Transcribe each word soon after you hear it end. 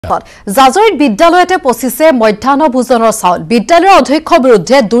জাজৰিত বিদ্যালয়তে পচিছে মধ্যাহ্ন ভোজনৰ চাউল বিদ্যালয়ৰ অধ্যক্ষৰ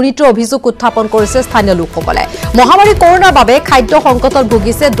বিৰুদ্ধে দুৰ্নীতিৰ অভিযোগ উত্থাপন কৰিছে স্থানীয় লোকসকলে মহামাৰী কৰোনাৰ বাবে খাদ্য সংকটত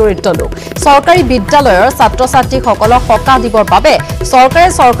ভুগিছে দৰিদ্ৰ লোক চৰকাৰী বিদ্যালয়ৰ ছাত্ৰ-ছাত্ৰীসকলক সকাহ দিবৰ বাবে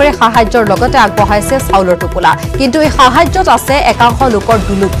চৰকাৰে সাহায্যৰ লগতে আগবঢ়াইছে চাউলৰ টোপোলা কিন্তু এই সাহায্যত আছে একাংশ লোকৰ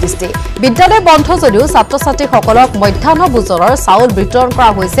দুলোক দৃষ্টি বিদ্যালয় বন্ধ যদিও ছাত্ৰ-ছাত্ৰীসকলক মধ্যাহ্ন ভোজনৰ চাউল বিতৰণ কৰা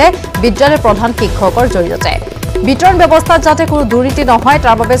হৈছে বিদ্যালয়ৰ প্ৰধান শিক্ষকৰ জৰিয়তে বিতৰণ ব্যৱস্থাত যাতে কোনো দুৰ্নীতি নহয়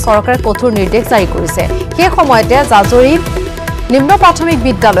তাৰ বাবে চৰকাৰে কঠোৰ নিৰ্দেশ জাৰি কৰিছে সেই সময়তে জাজৰি নিম্ন প্ৰাথমিক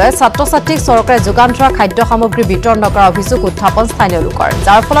বিদ্যালয়ে ছাত্ৰ-ছাত্ৰীক চৰকাৰে যোগান ধৰা খাদ্য সামগ্ৰী বিতৰণ নকৰাৰ অভিযোগ উত্থাপন স্থানীয় লোকৰ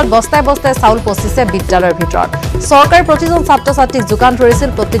যাৰ ফলত বস্তাই বস্তাই চাউল পচিছে বিদ্যালয়ৰ ভিতৰত চৰকাৰে প্ৰতিজন ছাত্ৰ-ছাত্ৰীক যোগান ধৰিছিল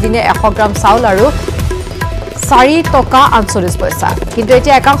প্ৰতিদিনে 100 গ্ৰাম চাউল আৰু 4 টকা 48 পইচা কিন্তু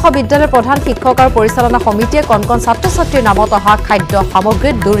এতিয়া একাংশ বিদ্যালয়ৰ প্ৰধান শিক্ষক আৰু পৰিচালনা সমিতিয়ে কনকন ছাত্ৰ-ছাত্ৰীৰ নামত অহা খাদ্য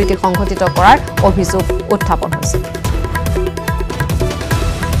সামগ্ৰীত দুৰ্নীতি সংঘটিত কৰাৰ অভিযোগ উত্থাপন হৈছে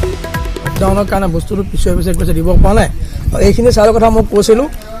ডাউনৰ কাৰণে বস্তুটো পিছুৱাই কৈছে দিব পৰা নাই এইখিনি চাউলৰ কথা মই কৈছিলো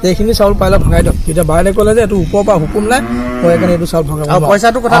এইখিনি চাউল পাইলে ভঙাই দিয়ক তেতিয়া বাইৰে ক'লে যে এইটো ওপৰৰ পৰা হুকুম নাই মই এইকাৰণে এইটো চাউল ভঙাব আৰু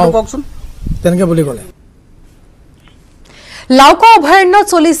পইচাটো কথাটো কওকচোন তেনেকৈ বুলি ক'লে লাউকা অভয়াৰণ্যত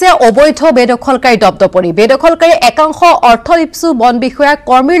চলিছে অবৈধ বেদখলকাৰী দপ্তপৰি বেদখলকাৰী একাংশ অৰ্থলিপ্সু বন বিষয়া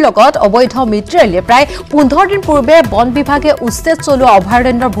কৰ্মীৰ লগত অবৈধ মিত্ৰালীয়ে প্ৰায় 15 দিন পূৰ্বে বন বিভাগে উচ্ছেদ চলোৱা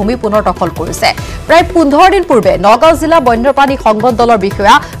অভয়াৰণ্যৰ ভূমি পুনৰ দখল কৰিছে প্ৰায় 15 দিন পূৰ্বে নগাঁও জিলা বন্যপ্ৰাণী সংগঠন দলৰ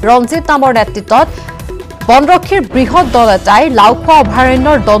বিষয়া ৰঞ্জিত নামৰ নেতৃত্বত বনৰক্ষীৰ বৃহৎ দল এটাই লাউকা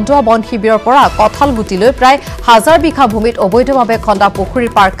অভয়াৰণ্যৰ দণ্ডুৱা বন শিবিৰৰ পৰা কঁঠালগুটিলৈ প্ৰায় 1000 বিঘা ভূমিত অবৈধভাৱে খন্দা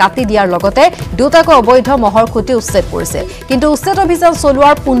পুখুৰীৰ পাৰ কাটি দিয়াৰ লগতে দুটাকৈ অবৈধ মহৰ খুঁটি উচ্ছেদ কৰিছে কিন্তু উচ্ছেদ অভিযান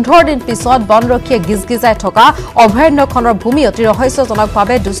চলোৱাৰ 15 দিন পিছত বনৰক্ষীয়ে গিজগিজাই থকা অভয়াৰণ্যখনৰ ভূমি অতি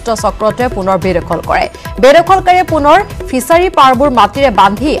ৰহস্যজনকভাৱে দুষ্ট চক্ৰটোৱে পুনৰ বেদখল কৰে বেদখলকাৰীয়ে পুনৰ ফিচাৰী পাৰবোৰ মাটিৰে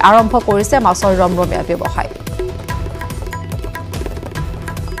বান্ধি আৰম্ভ কৰিছে মাছৰ ৰমৰমীয়া ব্যৱসায়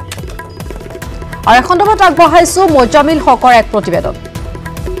আৰু এখণ্ডত আগবঢ়াইছো মোজামিল হকৰ এক প্ৰতিবেদন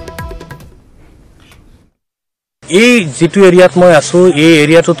এই যেটো এৰিয়াত মই আছো এই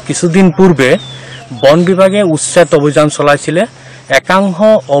এৰিয়াটোত কিছুদিন পূৰ্বে বন বিভাগে উচ্ছেদ অভিযান চলাইছিল একাংশ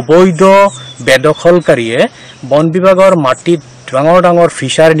অবৈধ বেদখলকাৰীয়ে বন বিভাগৰ মাটিত ডাঙৰ ডাঙৰ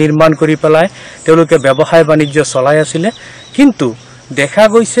ফিচাৰ নিৰ্মাণ কৰি পেলাই তেওঁলোকে ব্যৱসায় বাণিজ্য চলাই আছিল কিন্তু দেখা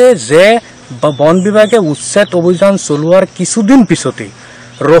গৈছে যে বন বিভাগে উচ্ছেদ অভিযান চলোৱাৰ কিছুদিন পিছতে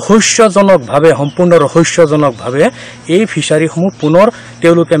ৰহস্যজনকভাৱে সম্পূৰ্ণ ৰহস্যজনকভাৱে এই ফিচাৰীসমূহ পুনৰ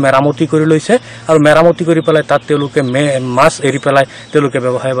তেওঁলোকে মেৰামতি কৰি লৈছে আৰু মেৰামতি কৰি পেলাই তাত তেওঁলোকে মাছ এৰি পেলাই তেওঁলোকে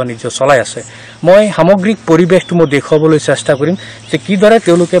ব্যৱসায় বাণিজ্য চলাই আছে মই সামগ্ৰিক পৰিৱেশটো মই দেখুৱাবলৈ চেষ্টা কৰিম যে কিদৰে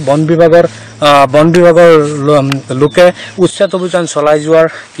তেওঁলোকে বন বিভাগৰ লোকে উচ্ছেদ অভিযান চলাই যোৱাৰ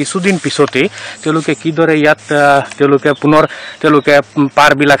কিছুদিন পিছতে তেওঁলোকে কিদৰে ইয়াত তেওঁলোকে পুনৰ তেওঁলোকে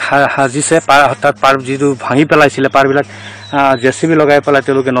পাৰবিলাক হাজিছে অৰ্থাৎ পাৰ যিটো ভাঙি পেলাইছিলে পাৰবিলাক জেচিবি লগাই পেলাই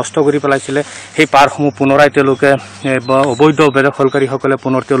তেওঁলোকে নষ্ট কৰি পেলাইছিলে সেই পাৰসমূহ পুনৰাই তেওঁলোকে অবৈধ বেদখলকাৰীসকলে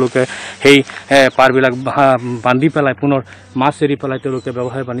পুনৰ তেওঁলোকে সেই পাৰবিলাক বান্ধি পেলাই পুনৰ মাছ এৰি পেলাই তেওঁলোকে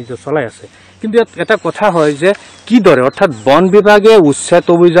ব্যৱসায় বাণিজ্য চলাই আছে কিন্তু এটা কথা হয় যে কিদৰে অৰ্থাৎ বন বিভাগে উচ্ছেদ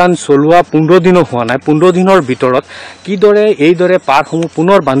অভিযান চলোৱা 15 দিনো হোৱা নাই 15 দিনৰ ভিতৰত কিদৰে এইদৰে পাৰসমূহ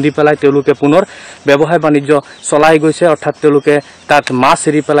পুনৰ বান্ধি পেলাই তেওঁলোকে পুনৰ ব্যৱসায় বাণিজ্য চলাই গৈছে অৰ্থাৎ তেওঁলোকে তাত মাছ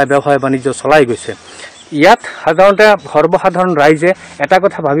এৰি পেলাই ব্যৱসায় বাণিজ্য চলাই গৈছে ইয়াত সাধাৰণতে সৰ্বসাধাৰণ ৰাইজে এটা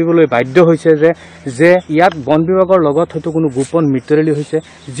কথা ভাবিবলৈ বাধ্য হৈছে যে ইয়াত বন বিভাগৰ লগত হয়তো কোনো গোপন মিত্ৰালী হৈছে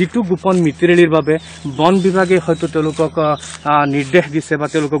যিটো গোপন মিত্ৰালীৰ বাবে বন বিভাগে হয়তো তেওঁলোকক নিৰ্দেশ দিছে বা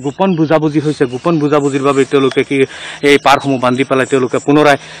তেওঁলোকৰ গোপন বুজাবুজি হৈছে গোপন বুজাবুজিৰ বাবে তেওঁলোকে কি এই পাৰসমূহ বান্ধি পেলাই তেওঁলোকে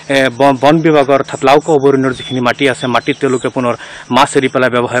পুনৰাই বন বিভাগৰ অৰ্থাৎ লাউকা অভয়াৰণ্যৰ যিখিনি মাটি আছে মাটিত তেওঁলোকে পুনৰ মাছ এৰি পেলাই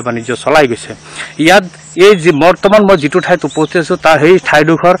ব্যৱসায় বাণিজ্য চলাই গৈছে ইয়াত এই যে বৰ্তমান মই যিটো ঠাইত উপস্থিত আছো তাৰ সেই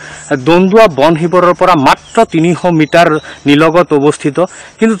ঠাইডোখৰ দণ্ডুৱা বন শিবিৰৰ পৰা মাত্ৰ 300 মিটাৰ নিলগত অৱস্থিত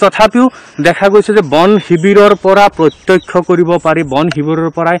কিন্তু তথাপিও দেখা গৈছে যে বন শিবিৰৰ পৰা প্ৰত্যক্ষ কৰিব পাৰি বন শিবিৰৰ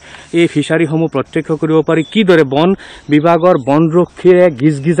পৰাই এই ফিচাৰীসমূহ প্ৰত্যক্ষ কৰিব পাৰি কিদৰে বন বিভাগৰ বনৰক্ষীয়ে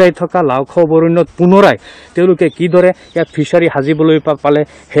গিজগিজাই থকা লাউকা অভয়াৰণ্যত পুনৰাই তেওঁলোকে কিদৰে ইয়াত ফিচাৰী সাজিবলৈ পালে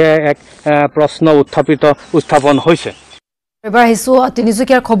সেয়া এক প্ৰশ্ন উত্থাপন হৈছে এবাৰ আহিছো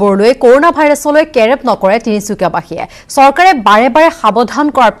তিনিচুকীয়াৰ খবৰলৈ কৰোনা ভাইৰাছলৈ কেৰেপ নকৰে তিনিচুকীয়াবাসীয়ে চৰকাৰে বাৰে বাৰে সাৱধান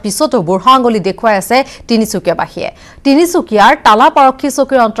কৰাৰ পিছতো বুঢ়া আঙুলি দেখুৱাই আছে তিনিচুকীয়াবাসীয়ে তিনিচুকীয়াৰ তালাপ আৰক্ষী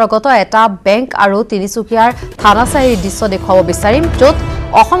চকীৰ অন্তৰ্গত এটা বেংক আৰু তিনিচুকীয়াৰ থানাচাৰীৰ দৃশ্য দেখুৱাব বিচাৰিম য'ত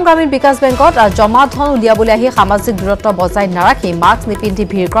অসম গ্ৰামীণ বিকাশ বেংকত জমা ধন উলিয়াবলৈ আহি সামাজিক দূৰত্ব বজাই নাৰাখি মাস্ক নিপিন্ধি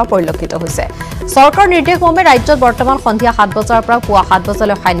ভিৰ কৰা পৰিলক্ষিত হৈছে চৰকাৰ নিৰ্দেশ মৰ্মে ৰাজ্যত বৰ্তমান সন্ধিয়া 7 বজাৰ পৰা পুৱা 7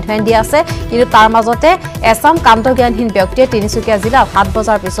 বজালৈ সান্ধ্য দিয়া আছে কিন্তু তাৰ মাজতে এছাম কাণ্ডজ্ঞানহীন ব্যক্তিয়ে তিনিচুকীয়া জিলাত 7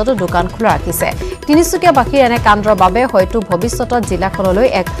 বজাৰ পিছতো দোকান খোলা ৰাখিছে তিনিচুকীয়াবাসীৰ এনে কাণ্ডৰ বাবে হয়তো ভৱিষ্যতত জিলাখনলৈ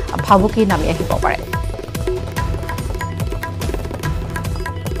এক ভাবুকি নামি আহিব পাৰে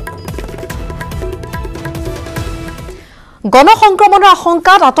গণসংক্ৰমণৰ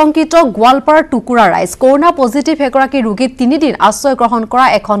আশংকাত আতংকিত গোৱালপাৰাৰ টুকুৰা ৰাইজ কৰোনা পজিটিভ এগৰাকী ৰোগী 3 দিন আশ্ৰয় গ্ৰহণ কৰা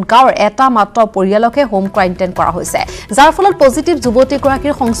এখন গাঁৱৰ এটা মাত্ৰ পৰিয়ালকে হোম কোৱাৰেণ্টাইন কৰা হৈছে যাৰ ফলত পজিটিভ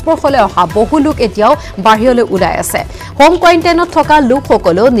যুৱতীগৰাকীৰ সংস্পৰ্শলৈ অহা বহু লোক এতিয়াও বাহিৰলৈ ওলাই আছে হোম কোৱাৰেণ্টাইনত থকা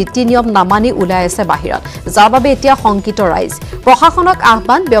লোকসকলেও নীতি নিয়ম নামানি ওলাই আছে বাহিৰত যাৰ বাবে এতিয়া শংকিত ৰাইজ প্ৰশাসনক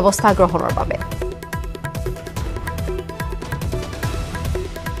আহ্বান ব্যৱস্থা গ্ৰহণৰ বাবে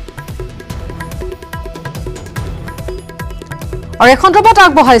और एखंडबत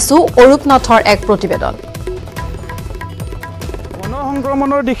আগবঢ়াইছো অৰূপনাথৰ এক প্ৰতিবেদন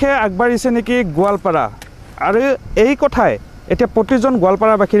গণসংক্ৰমণৰ দিশে আগবাঢ়িছে নেকি গোৱালপাৰা আৰু এই কথাই এতিয়া প্ৰতিজন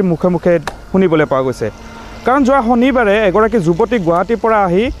গোৱালপাৰাবাসীৰ মুখে মুখে শুনিবলৈ পোৱা গৈছে কাৰণ যোৱা শনিবাৰে এগৰাকী যুৱতী গুৱাহাটীৰ পৰা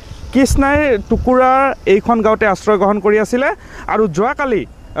আহি কৃষ্ণাইৰ টুকুৰাৰ এইখন গাঁৱতে আশ্ৰয় গ্ৰহণ কৰি আছিল আৰু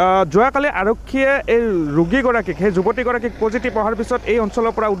যোৱাকালি আৰক্ষীয়ে এই ৰোগীগৰাকীক সেই যুৱতীগৰাকীক পজিটিভ অহাৰ পিছত এই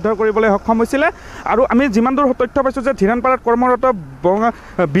অঞ্চলৰ পৰা উদ্ধাৰ কৰিবলৈ সক্ষম হৈছিলে আৰু আমি যিমান দূৰ তথ্য পাইছোঁ যে ধিৰাণপাৰাত কৰ্মৰত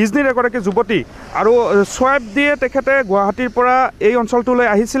বিজনীৰ এগৰাকী যুৱতী আৰু সোৱাইপ দিয়ে তেখেতে গুৱাহাটীৰ পৰা এই অঞ্চলটোলৈ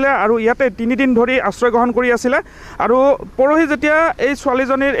আহিছিলে আৰু ইয়াতে 3 দিন ধৰি আশ্ৰয় গ্ৰহণ কৰি আছিলে আৰু পৰহি যেতিয়া এই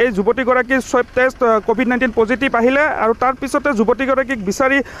ছোৱালীজনীৰ এই যুৱতীগৰাকীৰ সোৱাইপ টেষ্ট কোভিড-19 পজিটিভ আহিলে আৰু তাৰ পিছতে যুৱতীগৰাকীক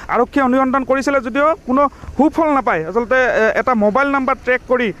বিচাৰি আৰক্ষীয়ে অনুসন্ধান কৰিছিলে যদিও কোনো সুফল নাপায় আচলতে এটা মোবাইল নাম্বাৰ ট্ৰেক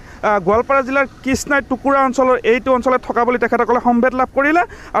কৰি গোৱালপাৰা জিলাৰ কৃষ্ণাই টুকুৰা অঞ্চলৰ এইটো অঞ্চলত থকা বুলি তেখেতসকলে সম্ভেদ লাভ কৰিলে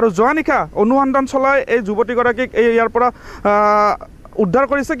আৰু যোৱা নিশা অনুসন্ধান চলাই এই যুৱতীগৰাকীক ইয়াৰ পৰা উদ্ধাৰ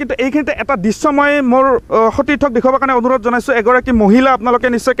কৰিছে কিন্তু এইখিনিতে এটা দৃশ্য মই মোৰ সতীৰ্থক দেখুৱাবৰ কাৰণে অনুৰোধ জনাইছোঁ এগৰাকী মহিলা আপোনালোকে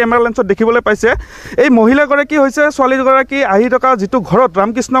নিশ্চয় কেমেৰা লেন্সত দেখিবলৈ পাইছে এই মহিলাগৰাকী হৈছে ছোৱালীগৰাকী আহি থকা যিটো ঘৰত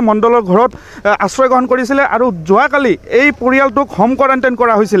ৰামকৃষ্ণ মণ্ডলৰ ঘৰত আশ্ৰয় গ্ৰহণ কৰিছিলে আৰু যোৱাকালি এই পৰিয়ালটোক হোম কোৱাৰেণ্টাইন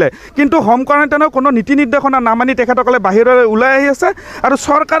কৰা হৈছিলে কিন্তু হোম কোৱাৰেণ্টাইনৰ কোনো নীতি নিৰ্দেশনা নামানি তেখেতসকলে বাহিৰলৈ ওলাই আহি আছে আৰু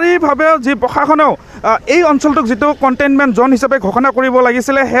চৰকাৰীভাৱেও যি প্ৰশাসনেও এই অঞ্চলটোক যিটো কণ্টেইনমেণ্ট জ'ন হিচাপে ঘোষণা কৰিব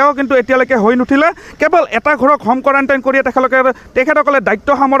লাগিছিলে সেয়াও কিন্তু এতিয়ালৈকে হৈ নুঠিলে কেৱল এটা ঘৰক হোম কোৱাৰেণ্টাইন কৰি তেখেতসকলে দায়িত্ব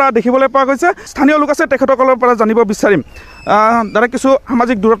সামৰা দেখিবলৈ পোৱা গৈছে স্থানীয় লোক আছে তেখেতসকলৰ পৰা জানিব বিচাৰিম দাদা কিছু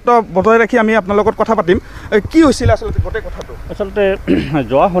সামাজিক দূৰত্ব বজাই ৰাখি আমি আপোনাৰ লগত কথা পাতিম কি হৈছিলে আচলতে গোটেই কথাটো আচলতে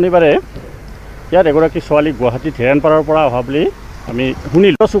যোৱা শনিবাৰে ইয়াত এগৰাকী ছোৱালী গুৱাহাটী ধিৰাণপাৰাৰ পৰা অহা বুলি আমি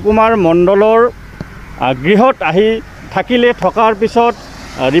শুনিলোঁ সুকুমাৰ মণ্ডলৰ গৃহত আহি থাকিলে থকাৰ পিছত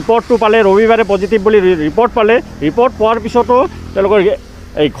ৰিপৰ্টটো পালে ৰবিবাৰে পজিটিভ বুলি ৰিপৰ্ট পালে ৰিপৰ্ট পোৱাৰ পিছতো তেওঁলোকৰ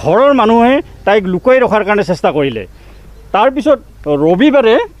এই ঘৰৰ মানুহে তাইক লুকুৱাই ৰখাৰ কাৰণে চেষ্টা কৰিলে তাৰপিছত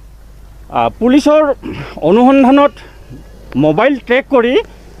ৰবিবাৰে পুলিচৰ অনুসন্ধানত মোবাইল ট্ৰেক কৰি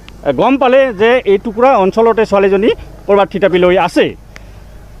গম পালে যে এই টুকুৰা অঞ্চলতে ছোৱালীজনী ক'ৰবাত থিতাপি লৈ আছে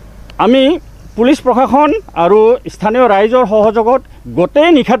আমি পুলিচ প্ৰশাসন আৰু স্থানীয় ৰাইজৰ সহযোগত গোটেই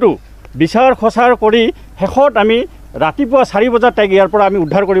নিশাটো বিচাৰ খচাৰ কৰি শেষত আমি ৰাতিপুৱা 4 বজাত তাইক ইয়াৰ পৰা আমি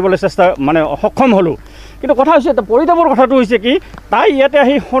উদ্ধাৰ কৰিবলৈ সক্ষম হ'লোঁ কিন্তু কথা হৈছে পৰিতাপৰ কথাটো হৈছে কি তাই ইয়াতে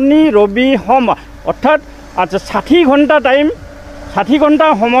আহি শনি ৰবি সোম অৰ্থাৎ 60 ঘণ্টা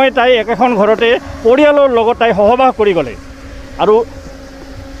সময় তাই একেখন ঘৰতে পৰিয়ালৰ লগত তাই সহবাস কৰি গ'লে আৰু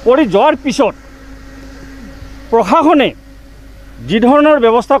কৰি যোৱাৰ পিছত প্ৰশাসনে যি ধৰণৰ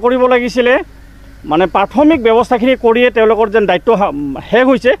ব্যৱস্থা কৰিব লাগিছিলে প্ৰাথমিক ব্যৱস্থাখিনি কৰিয়ে তেওঁলোকৰ যেন দায়িত্ব শেষ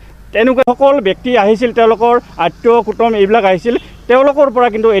হৈছে তেনেকুৱা সকল ব্যক্তি আহিছিল তেওঁলোকৰ আত্মীয় কুটুম এইবিলাক আহিছিল তেওঁলোকৰ পৰা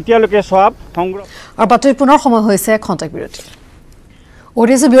কিন্তু এতিয়ালৈকে সব সংগ্ৰহ আৰু বাতৰি পুনৰ সময় হৈছে খন্তেক বিৰতি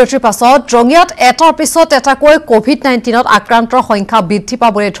ওডিসি বিৰতিৰ পাছত ৰঙিয়াত এটাৰ পিছত এটাকৈ কোভিড-19ত আক্ৰান্তৰ সংখ্যা বৃদ্ধি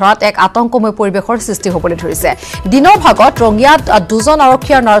পাবলৈ ধৰাত এক আতংকময় পৰিৱেশৰ সৃষ্টি হ'বলৈ ধৰিছে দিনৰ ভাগত ৰঙিয়াত 2জন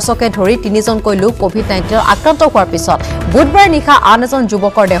আৰক্ষী আৰু নাৰ্ছকে ধৰি 3জনকৈ লোক কোভিড-19ত আক্ৰান্ত হোৱাৰ পিছত বুধবাৰে নিশা আন এজন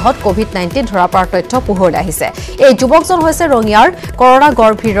যুৱকৰ দেহত কোভিড-19 ধৰা পৰাৰ তথ্য পোহৰলৈ আহিছে এই যুৱকজন হৈছে ৰঙিয়াৰ কৰোনা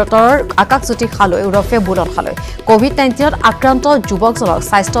গড়ভিৰতৰ আকাশজ্যোতি খালৈ উৰফে বুলন খালৈ কোভিড-19ত আক্ৰান্ত যুৱকজনক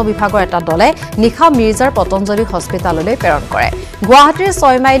স্বাস্থ্য বিভাগৰ এটা দলে নিশা মিৰ্জাৰ পতঞ্জলি হস্পিটাললৈ প্ৰেৰণ কৰে গুৱাহাটীৰ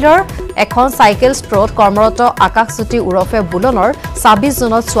 6 মাইলৰ এখন সাইকেল ষ্ট্ৰত কৰ্মৰত আকাশজ্যোতি উৰফে বুলনৰ 26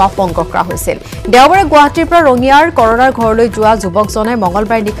 জনত সোৱাব সংগ্ৰহ কৰা হৈছিল দেওবাৰে গুৱাহাটীৰ পৰা ৰঙিয়াৰ কৰোনাৰ ঘৰলৈ যোৱা যুৱকজনে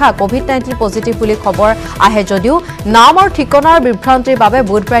মঙলবাৰে নিশা কোভিড-19 পজিটিভ বুলি খবৰ আহে যদিও নাম আৰু ঠিকনাৰ বিভ্ৰান্তিৰ বাবে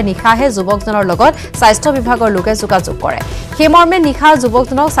বুধবাৰে নিশাহে যুৱকজনৰ লগত স্বাস্থ্য বিভাগৰ লোকে যোগাযোগ কৰে সেইমৰ্মে নিশা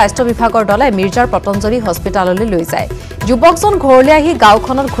যুৱকজনক স্বাস্থ্য বিভাগৰ দলে মিৰ্জাৰ পতঞ্জলি হস্পিটাললৈ লৈ যায় যুৱকজন ঘৰলৈ আহি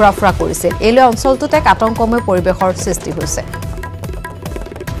গাঁওখনত ঘূৰা-ফুৰা কৰিছিল এইলৈ অঞ্চলটোত এক আতংকময় পৰিৱেশৰ সৃষ্টি হৈছে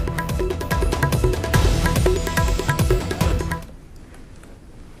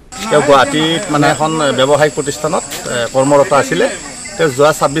গুৱাহাটীত এখন ব্যৱসায়িক প্ৰতিষ্ঠানত কৰ্মৰত আছিলে তেওঁ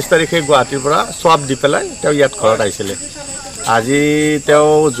যোৱা 26 তাৰিখে গুৱাহাটীৰ পৰা সোৱাব দি পেলাই তেওঁ ইয়াত ঘৰত আহিছিলে আজি তেওঁ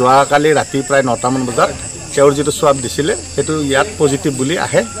যোৱাকালি ৰাতি প্ৰায় 9টামান বজাত তেওঁৰ যিটো সোৱাব দিছিলে সেইটো ইয়াত পজিটিভ বুলি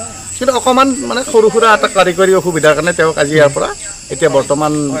আহে কিন্তু অকণমান সৰু সুৰা এটা কাৰিকৰী অসুবিধাৰ কাৰণে তেওঁক আজি ইয়াৰ পৰা এতিয়া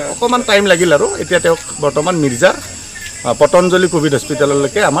বৰ্তমান অকণমান টাইম লাগিল আৰু এতিয়া তেওঁক বৰ্তমান মিৰ্জাৰ পতঞ্জলি কোভিড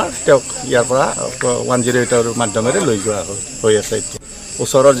হস্পিটেললৈকে আমাৰ তেওঁক ইয়াৰ পৰা 108ৰ মাধ্যমেৰে লৈ যোৱা হৈ আছে এতিয়া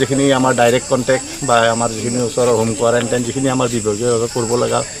ওচৰৰ যিখিনি আমাৰ ডাইৰেক্ট কণ্টেক্ট বা আমাৰ যিখিনি ওচৰৰ হোম কোৱাৰেণ্টাইন যিখিনি আমাৰ বিভাগীয়ভাৱে কৰিব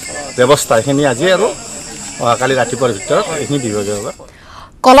লগা ব্যৱস্থা এইখিনি আজি আৰু অহাকালি ৰাতিপুৱাৰ ভিতৰত এইখিনি বিভাগীয়ভাৱে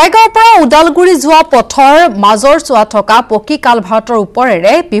কলাইগাঁৱৰ পৰা উদালগুৰি যোৱা পথৰ মাজৰ চোৱা থকা পকী কালভাৰ্টৰ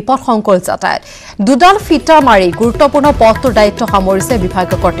ওপৰেৰে বিপদসংকুল যাতায়াত দুডাল ফিটা মাৰি গুৰুত্বপূৰ্ণ পথটোৰ দায়িত্ব সামৰিছে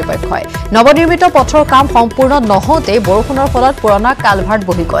বিভাগীয় কৰ্তৃপক্ষই নৱনিৰ্মিত পথৰ কাম সম্পূৰ্ণ নহওঁতে বৰষুণৰ ফলত পুৰণা কালভাৰ্ট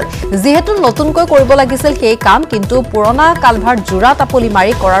বহি গ'ল যিহেতু নতুনকৈ কৰিব লাগিছিল সেই কাম কিন্তু পুৰণা কালভাৰ্ট জোৰা তাপলি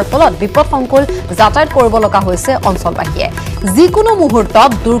মাৰি কৰাৰ ফলত বিপদসংকুল যাতায়াত কৰিব লগা হৈছে অঞ্চলবাসীয়ে যিকোনো মুহূৰ্তত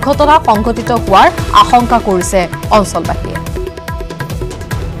দুৰ্ঘটনা সংঘটিত হোৱাৰ আশংকা কৰিছে অঞ্চলবাসীয়ে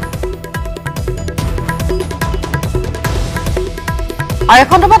আৰু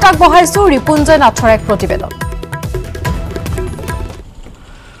এখন খবৰত আগবঢ়াইছো ৰিপুঞ্জয় নাথৰ এক প্ৰতিবেদন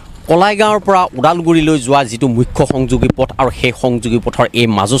কলাইগাঁৱৰ পৰা উদালগুৰিলৈ যোৱা যিটো মুখ্য সংযোগী পথ আৰু সেই সংযোগী পথৰ এই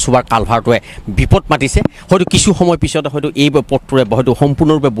মাজচুবাৰ কালভাৰটোৱে বিপদ মাতিছে হয়তো কিছু সময় পিছত হয়তো এই পথটোৰে হয়তো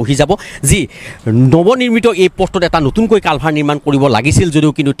সম্পূৰ্ণৰূপে বহি যাব যি নৱনিৰ্মিত এই পথটোত এটা নতুনকৈ কালভাৰ নিৰ্মাণ কৰিব লাগিছিল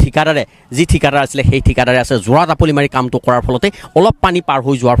যদিও কিন্তু ঠিকাদাৰে যি ঠিকাদাৰ আছিলে সেই ঠিকাদাৰে আছে জোৰা তাপলি মাৰি কামটো কৰাৰ ফলতে অলপ পানী পাৰ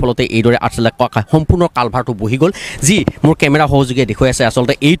হৈ যোৱাৰ ফলতে এইদৰে আচলতে সম্পূৰ্ণ কালভাৰটো বহি গ'ল যি মোৰ কেমেৰা সহযোগীয়ে দেখুৱাই আছে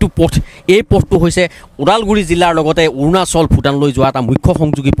আচলতে এই পথটো হৈছে উদালগুৰি জিলাৰ লগতে অৰুণাচল ভূটানলৈ যোৱা এটা মুখ্য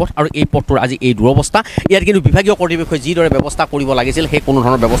সংযোগী পথ আৰু এই পথটোৰ আজি এই দুৰৱস্থা ইয়াত কিন্তু বিভাগীয় কৰ্তৃপক্ষই যিদৰে ব্যৱস্থা কৰিব লাগিছিল সেই কোনো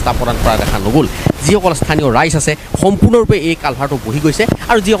ধৰণৰ ব্যৱস্থা প্ৰদান কৰা দেখা নগ'ল যিসকল স্থানীয় ৰাইজ আছে সম্পূৰ্ণৰূপে এই কালভাৰটো বহি গৈছে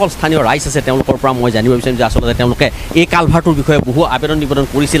আৰু যিসকল স্থানীয় ৰাইজ আছে তেওঁলোকৰ পৰা মই জানিব বিচাৰিম যে আচলতে তেওঁলোকে এই কালভাৰটোৰ বিষয়ে বহু আবেদন নিবেদন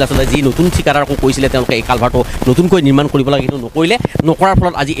কৰিছিল আচলতে যি নতুন ঠিকাদাৰকো কৈছিলে তেওঁলোকে এই কালভাৰটো নতুনকৈ নিৰ্মাণ কৰিব লাগে কিন্তু নকৰাৰ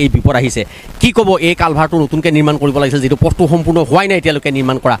ফলত আজি এই বিপদ আহিছে কি ক'ব এই কালভাৰটো নতুনকৈ নিৰ্মাণ কৰিব লাগিছিল যিটো পথটো সম্পূৰ্ণ হোৱাই নাই এতিয়ালৈকে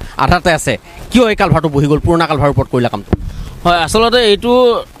নিৰ্মাণ কৰা আধাতে আছে কিয় এই কালভাৰটো বহি গ'ল পুৰণা কালভাৰৰ ওপৰত কৰিলা কামটো হয় আচলতে এইটো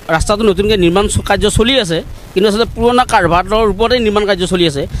ৰাস্তাটো নতুনকৈ নিৰ্মাণ কাৰ্য চলি আছে কিন্তু আচলতে পুৰণা কালভাৰ্টৰ ওপৰতে নিৰ্মাণ কাৰ্য চলি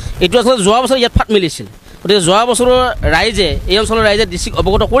আছে এইটো আচলতে যোৱা বছৰ ইয়াত ফাট মেলিছিল গতিকে যোৱা বছৰৰ ৰাইজে এই অঞ্চলৰ ৰাইজে দৃষ্টিক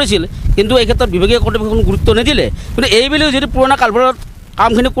অৱগত কৰিছিল কিন্তু এই ক্ষেত্ৰত বিভাগীয় কৰ্তৃপক্ষই কোনো গুৰুত্ব নিদিলে কিন্তু এইবেলিও যিটো পুৰণা কালভাৰত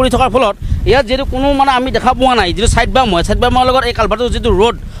কামখিনি কৰি থকাৰ ফলত ইয়াত যিটো কোনো মানে আমি দেখা পোৱা নাই যিটো ছাইড বাম লগত এই কালভাৰটোৰ যিটো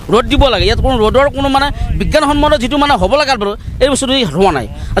ৰ'দ দিব লাগে ইয়াত কোনো ৰ'দৰ কোনো মানে বিজ্ঞানসন্মত যিটো মানে হ'ব লাগে কালভাৰ এই বস্তুটো হোৱা নাই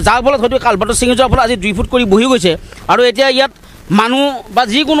যাৰ ফলত হয়তো কালভাৰটো ছিঙি যোৱাৰ ফলত আজি 2 ফুট কৰি বহি গৈছে আৰু এতিয়া ইয়াত মানুহ বা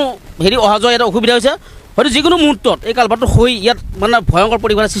যিকোনো অহা যোৱা ইয়াত অসুবিধা হৈছে হয়তো যিকোনো মুহূৰ্তত এই কালভাৰটো হৈ ইয়াত মানে ভয়ংকৰ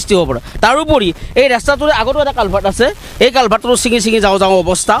পৰিৱেশৰ সৃষ্টি হ'ব পাৰে তাৰোপৰি এই ৰাস্তাটোৰ আগতো এটা কালভাৰ্ট আছে এই কালভাৰটো ছিঙি যাওঁ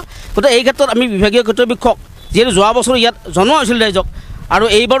অৱস্থা গতিকে এই ক্ষেত্ৰত আমি বিভাগীয় কৰ্তৃপক্ষক যিহেতু যোৱা বছৰ ইয়াত জনোৱা হৈছিল ৰাইজক আৰু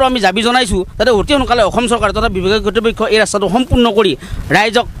এইবাৰো আমি দাবী জনাইছোঁ যাতে অতি সোনকালে অসম চৰকাৰে তথা বিভাগীয় কৰ্তৃপক্ষ এই ৰাস্তাটো সম্পূৰ্ণ কৰি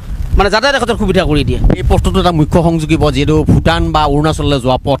ৰাইজক মানে যাতায়াতৰ ক্ষেত্ৰত সুবিধা কৰি দিয়ে এই পথটো এটা মুখ্য সংযোগী পথ যিহেতু ভূটান বা অৰুণাচললৈ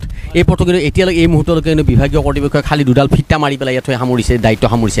যোৱা পথ এই পথটো কিন্তু এতিয়ালৈকে এই মুহূৰ্তলৈকে কিন্তু বিভাগীয় কৰ্তৃপক্ষই খালি দুডাল ফিটা মাৰি পেলাই ইয়াত সামৰিছে দায়িত্ব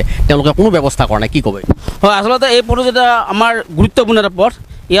সামৰিছে তেওঁলোকে কোনো ব্যৱস্থা কৰা নাই কি ক'ব হয় আচলতে এই পথটো যেটা আমাৰ গুৰুত্বপূৰ্ণ এটা পথ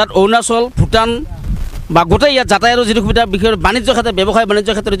ইয়াত অৰুণাচল ভূটান বা গোটেই ইয়াত যাতায়াতৰ যিটো সুবিধা বিশেষ বাণিজ্য ক্ষেত্ৰত ব্যৱসায় বাণিজ্য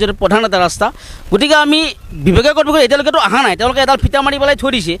ক্ষেত্ৰত যিটো প্ৰধান এটা ৰাস্তা গতিকে আমি বিভাগীয় কৰ্তৃপক্ষ এতিয়ালৈকেতো অহা নাই তেওঁলোকে এডাল ফিটা মাৰি পেলাই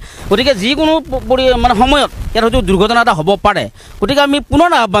থৈ দিছে গতিকে যিকোনো মানে সময়ত ইয়াত হয়তো দুৰ্ঘটনা এটা হ'ব পাৰে গতিকে আমি পুনৰ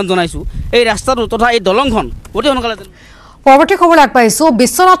আহ্বান জনাইছোঁ এই ৰাস্তাটো তথা এই দলংখন অতি সোনকালে পৰৱৰ্তী খবৰ আগবাঢ়িছো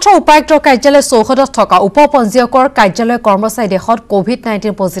বিশ্বনাথৰ উপায়ুক্তৰ কাৰ্যালয় চৌহদত থকা উপ পঞ্জীয়কৰ কাৰ্যালয় কৰ্মচাৰী দেশত কোভিড-19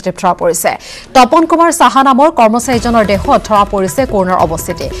 পজিটিভ ধৰা পৰিছে তপন কুমাৰ সাহা নামৰ কৰ্মচাৰীজনৰ দেশত ধৰা পৰিছে কৰোনাৰ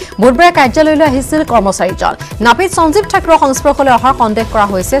অৱস্থিতি বুধবাৰে কাৰ্যালয়লৈ আহিছিল কৰ্মচাৰীজন নাপিত সঞ্জীৱ ঠাকুৰৰ সংস্পৰ্শলৈ অহাৰ সন্দেহ কৰা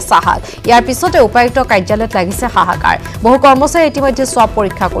হৈছে সাহাক ইয়াৰ পিছতে উপায়ুক্তৰ কাৰ্যালয়ত লাগিছে হাহাকাৰ বহু কৰ্মচাৰী ইতিমধ্যে স্বাব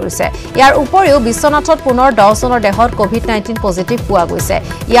পৰীক্ষা কৰিছে ইয়াৰ উপৰিও বিশ্বনাথত পুনৰ 10 জনৰ দেশত কোভিড-19 পজিটিভ পোৱা গৈছে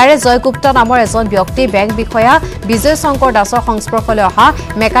ইয়াৰে জয় গুপ্তা নামৰ এজন ব্যক্তি বেংক বিষয়া বিজয় শংকৰ দাসৰ সংস্পৰ্শলৈ অহা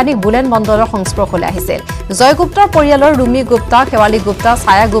মেকানিক বুলেন মণ্ডলৰ সংস্পৰ্শলৈ আহিছিল জয় গুপ্তাৰ পৰিয়ালৰ ৰুমি গুপ্তা শেৱালী গুপ্তা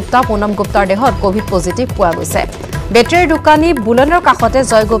ছায়া গুপ্তা পুনম গুপ্তাৰ দেহত কোভিড পজিটিভ পোৱা গৈছে বেটাৰী দোকানী বুলেনৰ কাষতে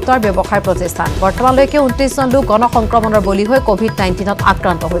জয় গুপ্তাৰ ব্যৱসায় প্ৰতিষ্ঠান বৰ্তমানলৈকে 29 জন লোক গণসংক্ৰমণৰ বলি হৈ কোভিড-19ত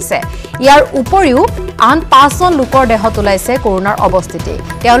আক্ৰান্ত হৈছে ইয়াৰ উপৰিও আন 5 জন লোকৰ দেহত ওলাইছে কৰোনাৰ অৱস্থিতি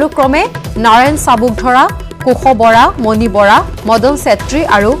তেওঁলোক ক্ৰমে নাৰায়ণ সাবুকধৰা কুশ বৰা মণি বৰা মদন চেত্ৰী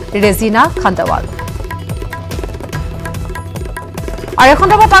আৰু ৰেজিনা খাণ্ডাৱাল আৰু এখন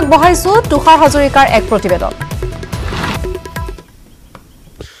খবৰত আগবঢ়াইছো তুষাৰ হাজৰিকাৰ এক প্ৰতিবেদন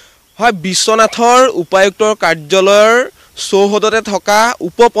হয় বিশ্বনাথৰ উপায়ুক্তৰ কাৰ্যালয়ৰ চৌহদতে থকা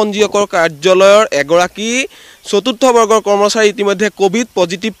উপ পঞ্জীয়কৰ কাৰ্যালয়ৰ এগৰাকী চতুৰ্থ বৰ্গৰ কৰ্মচাৰী ইতিমধ্যে কোভিড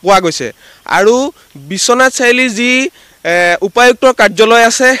পজিটিভ পোৱা গৈছে আৰু বিশ্বনাথ চাৰিআলিৰ যি উপায়ুক্তৰ কাৰ্যালয়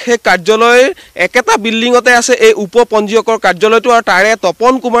আছে সেই কাৰ্যালয়ৰ একেটা বিল্ডিঙতে আছে এই উপ পঞ্জীয়কৰ কাৰ্যালয়টো আৰু তাৰে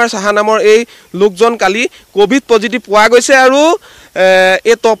তপন কুমাৰ সাহা নামৰ এই লোকজন কালি কোভিড পজিটিভ পোৱা গৈছে আৰু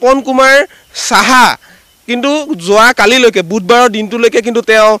এই তপন কুমাৰ সাহা কিন্তু যোৱা কালিলৈকে বুধবাৰৰ দিনটোলৈকে কিন্তু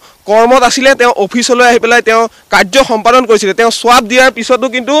তেওঁ কৰ্মত আছিলে তেওঁ অফিচলৈ আহি পেলাই তেওঁ কাৰ্য সম্পাদন কৰিছিলে তেওঁ সোৱাব দিয়াৰ পিছতো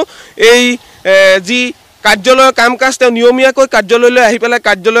কিন্তু এই যি কাৰ্যালয়ৰ কাম কাজ তেওঁ নিয়মীয়াকৈ কাৰ্যালয়লৈ আহি পেলাই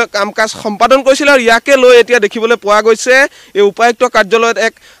কাৰ্যালয়ৰ কাম কাজ সম্পাদন কৰিছিল আৰু ইয়াকে লৈ এতিয়া দেখিবলৈ পোৱা গৈছে এই উপায়ুক্ত কাৰ্যালয়ত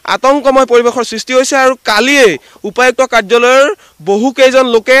এক আতংকময় পৰিৱেশৰ সৃষ্টি হৈছে আৰু কালিয়ে উপায়ুক্ত কাৰ্যালয়ৰ বহু কেইজন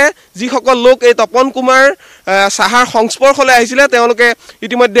লোকে যিসকল লোক এই তপন কুমাৰ সাহাৰ সংস্পৰ্শলৈ আহিছিলে তেওঁলোকে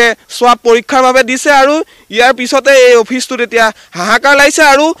ইতিমধ্যে সোৱাব পৰীক্ষাৰ বাবে দিছে আৰু ইয়াৰ পিছতে এই অফিচটোত এতিয়া হাহাকাৰ লাগিছে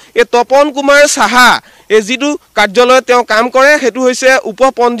আৰু এই তপন কুমাৰ সাহা এই যিটো কাৰ্যালয়ত তেওঁ কাম কৰে সেইটো হৈছে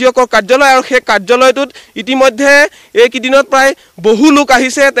উপপঞ্জীয়কৰ কাৰ্যালয় আৰু সেই কাৰ্যালয়টোত ইতিমধ্যে এইকেইদিনত প্ৰায় বহু লোক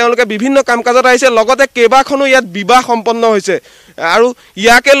আহিছে তেওঁলোকে বিভিন্ন কাম কাজত আহিছে লগতে কেইবাখনো ইয়াত বিবাহ সম্পন্ন হৈছে আৰু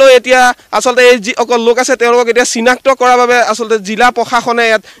ইয়াকে লৈ এতিয়া আসলতে এই যি অকল লোক আছে তেওঁলোকক এতিয়া চিনাক্ত কৰাৰ বাবে আসলতে জিলা প্ৰশাসনে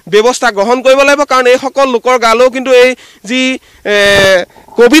ইয়াত ব্যৱস্থা গ্ৰহণ কৰিব লাগিব কাৰণ এই সকল লোকৰ গালেও কিন্তু এই যি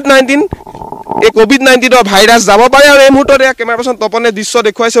কোভিড-19 ভাইৰাছ যাব পাৰে আৰু এই মুহূৰ্তত কেমেৰা পাৰ্চন তপনে দৃশ্য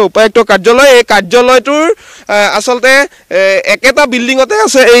দেখুৱাইছে উপায়ুক্ত কাৰ্যালয় এই কাৰ্যালয়টোৰ আসলতে একেটা বিল্ডিঙতে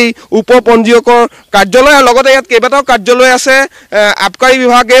আছে এই উপপঞ্জীয়কৰ কাৰ্যালয় আৰু লগতে ইয়াত কেইবাটাও কাৰ্যালয় আছে আবকাৰী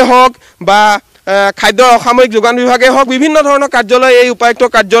বিভাগে হওক বা খাদ্য অসামৰিক যোগান বিভাগে হওক বিভিন্ন ধৰণৰ কাৰ্যালয় এই উপায়ুক্ত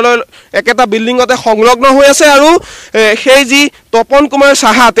কাৰ্যালয় একেটা বিল্ডিঙতে সংলগ্ন হৈ আছে আৰু সেই যি তপন কুমাৰ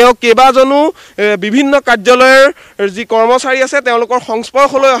সাহা তেওঁ কেইবাজনো বিভিন্ন কাৰ্যালয়ৰ যি কৰ্মচাৰী আছে তেওঁলোকৰ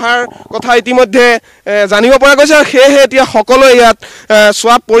সংস্পৰ্শলৈ অহাৰ কথা ইতিমধ্যে জানিব পৰা গৈছে আৰু সেয়েহে এতিয়া সকলোৱে ইয়াত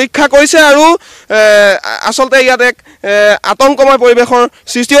সোৱাব পৰীক্ষা কৰিছে আৰু আসলতে ইয়াত এক আতংকময় পৰিৱেশৰ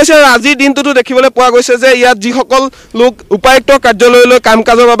সৃষ্টি হৈছে আৰু আজিৰ দিনটোতো দেখিবলৈ পোৱা গৈছে যে ইয়াত যিসকল লোক উপায়ুক্ত কাৰ্যালয়লৈ কাম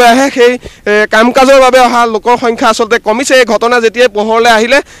কাজৰ বাবে আহে সেই কাম কাজৰ বাবে অহা লোকৰ সংখ্যা আসলতে কমিছে এই ঘটনা যেতিয়াই পোহৰলৈ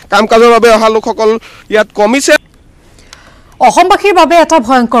আহিলে কাম কাজৰ বাবে অহা লোকসকল ইয়াত কমিছে অসমবাসীৰ বাবে এটা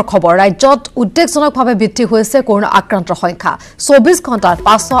ভয়ংকৰ খবৰ ৰাজ্যত উদ্বেগজনকভাৱে বৃদ্ধি হৈছে কৰোনা আক্ৰান্তৰ সংখ্যা 24 ঘণ্টাত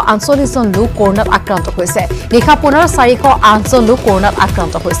 548 জন লোক কৰোনাত আক্ৰান্ত হৈছে নিশা পুনৰ 408 জন লোক কৰোনাত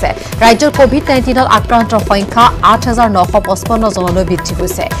আক্ৰান্ত হৈছে ৰাজ্যৰ কোভিড-19ত আক্ৰান্তৰ সংখ্যা 8955 জনলৈ বৃদ্ধি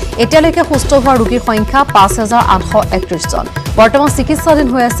হৈছে এতিয়ালৈকে সুস্থ হোৱা ৰোগীৰ সংখ্যা 5831 জন বৰ্তমান চিকিৎসাধীন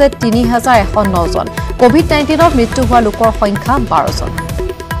হৈ আছে 3109 জন কোভিড-19ত মৃত্যু হোৱা লোকৰ সংখ্যা 12 জন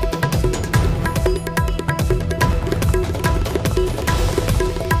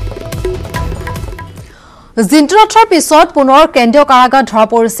জিন্তুনাথৰ পিছত পুনৰ কেন্দ্ৰীয় কাৰাগাৰ ধৰা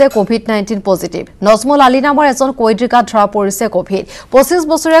পৰিছে কোভিড-19 পজিটিভ নজমুল আলী নামৰ এজন কয়দীৰ গাত ধৰা পৰিছে কোভিড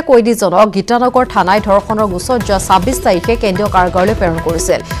 25 বছৰীয়া কয়দীজনক গীতানগৰ থানাই ধৰ্ষণৰ গোচৰ যোৱা 26 তাৰিখে কেন্দ্ৰীয় কাৰাগাৰলৈ প্ৰেৰণ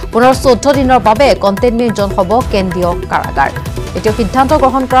কৰিছিল পুনৰ 14 দিনৰ বাবে কণ্টেইনমেণ্ট জোন হ'ব কেন্দ্ৰীয় কাৰাগাৰ এতিয়া সিদ্ধান্ত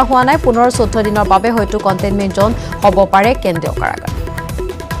গ্ৰহণ কৰা হোৱা নাই পুনৰ 14 দিনৰ বাবে হয়তো কণ্টেইনমেণ্ট জোন হ'ব পাৰে কেন্দ্ৰীয় কাৰাগাৰ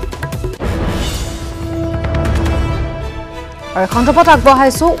আৰু খণ্ডপত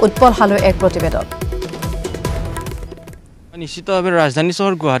আগবঢ়াইছো উৎপল হালৈ এক প্ৰতিবেদন নিশ্চিতভাৱে ৰাজধানী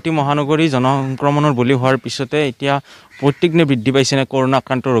চহৰ গুৱাহাটী মহানগৰী জনসংক্ৰমণৰ বলি হোৱাৰ পিছতে এতিয়া প্ৰত্যেকদিনে বৃদ্ধি পাইছে কৰোনা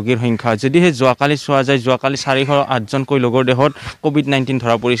আক্ৰান্ত ৰোগীৰ সংখ্যা যদিহে যোৱাকালি চোৱা যায় যোৱাকালি 408জনকৈ লোকৰ দেহত কোভিড-19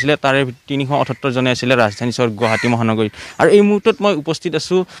 ধৰা পৰিছিলে তাৰে 378 জনে আছিলে ৰাজধানী চহৰ গুৱাহাটী মহানগৰীত আৰু এই মুহূৰ্তত মই উপস্থিত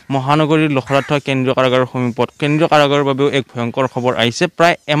আছো মহানগৰীৰ লখৰাত থকা কেন্দ্ৰীয় কাৰাগাৰৰ সমীপত কেন্দ্ৰীয় কাৰাগাৰৰ বাবেও এক ভয়ংকৰ খবৰ আহিছে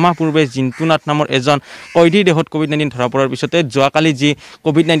প্ৰায় এমাহ পূৰ্বে জিন্তুনাথ নামৰ এজন কয়দীৰ দেহত কোভিড-19 ধৰা পৰাৰ পিছতে যোৱাকালি যি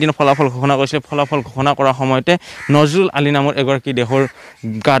কোভিড-19 ফলাফল ঘোষণা কৰিছে ফলাফল ঘোষণা কৰাৰ সময়তে নজৰুল আলী নামৰ এগৰাকী দেহৰ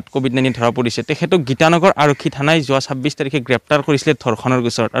গাত কোভিড-19 ধৰা পৰিছে তেখেতক গীতানগৰ আৰক্ষী থানাই যোৱা 26 তাৰিখে গ্ৰেপ্তাৰ কৰিছিলে ধৰ্ষণৰ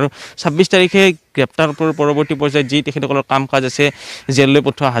গোচৰত আৰু 26 তাৰিখে গ্ৰেপ্তাৰ পৰৱৰ্তী পৰ্যায়ত যি তেখেতসকলৰ কাম কাজ আছে জেললৈ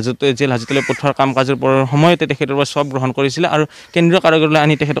পঠোৱা জেল হাজতলৈ পঠোৱাৰ কাম কাজৰ সময়তে তেখেতৰ পৰা সব গ্ৰহণ কৰিছিলে আৰু কেন্দ্ৰীয় কাৰাগাৰলৈ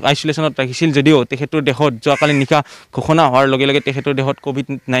আনি তেখেতক আইচোলেশ্যনত ৰাখিছিল যদিও তেখেতৰ দেহত যোৱাকালি নিশা ঘোষণা হোৱাৰ লগে লগে তেখেতৰ দেহত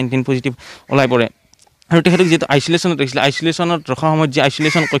কোভিড-19 পজিটিভ ওলাই পৰে আৰু তেখেতক যেটো আইসোলেশনত ৰাখিছিলে আইসোলেশনত ৰখা সময়ত যে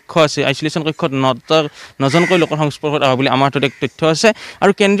আইসোলেশন কক্ষ আছে আইসোলেশন কক্ষত নজনকৈ লোকৰ সংস্পৰ্শত আহা বুলি আমাৰ হাতত এক তথ্য আছে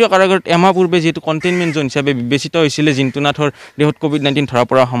আৰু কেন্দ্ৰীয় কাৰাগাৰত এমাহ পূৰ্বে যেটো কণ্টেইনমেণ্ট জোন হিচাপে বিবেচিত হৈছিল জিন্তুনাথৰ দেহত কোভিড-19 ধৰা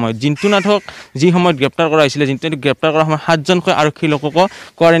পৰাৰ সময়ত জিন্তুনাথক যি সময়ত গ্ৰেপ্তাৰ কৰা হৈছিল জিন্তুনাথক গ্ৰেপ্তাৰ কৰাৰ সময়ত 7জনকৈ আৰক্ষী লোকক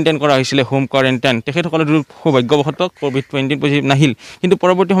কোৱাৰেণ্টাইন কৰা হৈছিল হোম কোৱাৰেণ্টাইন তেখেতসকলৰ সৌভাগ্যবশতঃ কোভিড-19 পজিটিভ নাহিল কিন্তু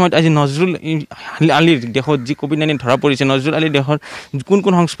পৰৱৰ্তী সময়ত আজি নজৰুল আলীৰ দেহত যি কোভিড-19 ধৰা পৰিছে নজৰুল আলীৰ দেহৰ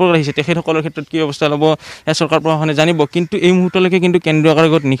কোন সংস্পৰ্শত আহিছে তেখেতসকলৰ ক্ষেত্ৰত কি ব্যৱস্থা ল'ব সৰকাৰ প্ৰশাসনে জানিব কিন্তু এই মুহূৰ্তলৈকে কিন্তু কেন্দ্ৰীয়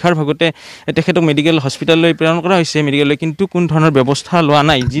কাৰাগাৰত নিখাৰ ভাগতে তেখেতক মেডিকেল হস্পিটাললৈ প্ৰেৰণ কৰা হৈছে মেডিকেললৈ কিন্তু কোন ধৰণৰ ব্যৱস্থা লোৱা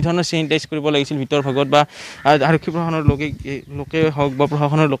নাই যি ধৰণৰ চেনিটাইজ কৰিব লাগিছিল ভিতৰ ভাগত বা আৰক্ষী প্ৰশাসনৰ লোকে হওক বা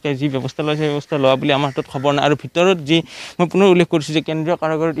প্ৰশাসনৰ লোকে যি ব্যৱস্থা লৈছে ব্যৱস্থা লোৱা বুলি আমাৰ হাতত খবৰ নাই আৰু ভিতৰত যি মই পুনৰ উল্লেখ কৰিছোঁ যে কেন্দ্ৰীয়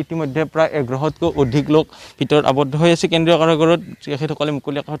কাৰাগাৰত ইতিমধ্যে প্ৰায় 1100তকৈ অধিক লোক ভিতৰত আবদ্ধ হৈ আছে কেন্দ্ৰীয় কাৰাগাৰত তেখেতসকলে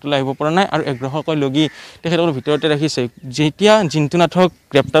মুকলি আকাশত ওলাই আহিব পৰা নাই আৰু 1100কৈ লগী তেখেতসকলৰ ভিতৰতে ৰাখিছে যেতিয়া জিন্তুনাথক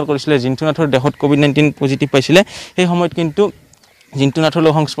গ্ৰেপ্তাৰ কৰিছিলে জিন্তুনাথৰ দেহত কোভিড-19 পজিটিভ পাইছিলে সেই সময়ত কিন্তু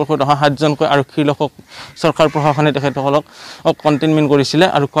জিন্তুনাথলৈ সংস্পৰ্শত অহা 7জনকৈ আৰক্ষীৰ লোকক চৰকাৰ প্ৰশাসনে তেখেতসকলক কণ্টেইনমেণ্ট কৰিছিলে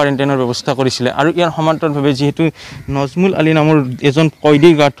আৰু কোৱাৰেণ্টাইনৰ ব্যৱস্থা কৰিছিলে আৰু ইয়াৰ সমান্তৰালভাৱে যিহেতু নজমুল আলী নামৰ এজন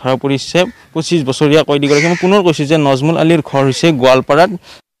কয়দীৰ গাত ধৰা পৰিছে 25 বছৰীয়া কয়দীগৰাকী মই পুনৰ কৈছোঁ যে নজমুল আলীৰ ঘৰ হৈছে গোৱালপাৰাত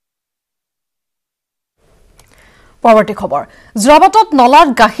পৰৱৰ্তী খবৰ যোৰাবাটত নলাত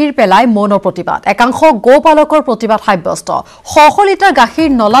গাখীৰ পেলাই মৌন প্ৰতিবাদ একাংশ গোপালকৰ প্ৰতিবাদ সাব্যস্ত শ লিটাৰ গাখীৰ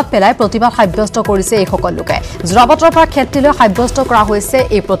নলাত পেলাই প্ৰতিবাদ সাব্যস্ত কৰিছে এই সকল লোকে যোৰাবাটৰ পৰা ক্ষেত্ৰলৈ সাব্যস্ত কৰা হৈছে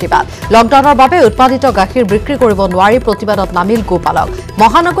এই প্ৰতিবাদ লকডাউনৰ বাবে উৎপাদিত গাখীৰ বিক্ৰী কৰিব নোৱাৰি প্ৰতিবাদত নামিল গোপালক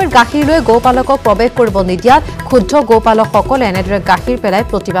মহানগৰীৰ গাখীৰ লৈ গোপালকক প্ৰৱেশ কৰিব নিদিয়াত ক্ষুব্ধ গোপালকসকলে এনেদৰে গাখীৰ পেলাই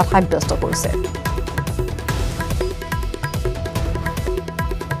প্ৰতিবাদ সাব্যস্ত কৰিছে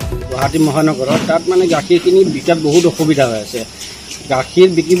গুৱাহাটী মহানগৰত তাত মানে গাখীৰখিনি বিকাত বহুত অসুবিধা হৈ আছে গাখীৰ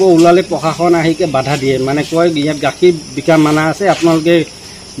বিকিব ওলালে প্ৰশাসন আহিকে বাধা দিয়ে মানে কয় ইয়াত গাখীৰ বিকা মানা আছে আপোনালোকে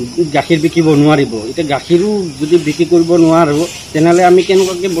গাখীৰ বিকিব নোৱাৰিব এতিয়া গাখীৰো যদি বিক্ৰী কৰিব নোৱাৰোঁ তেনেহ'লে আমি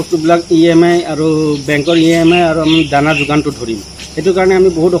কেনেকুৱাকৈ বস্তুবিলাক EMI আৰু বেংকৰ EMI আৰু আমি দানা যোগানটো ধৰিম সেইটো কাৰণে আমি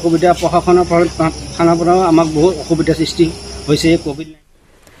বহুত অসুবিধা প্ৰশাসনৰ পৰা থানাৰ পৰাও আমাক বহুত অসুবিধা সৃষ্টি হৈছে কোভিড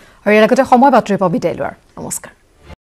আৰু ইয়াৰ লগতে সময় বাতৰি পৰা বিদায় লোৱাৰ নমস্কাৰ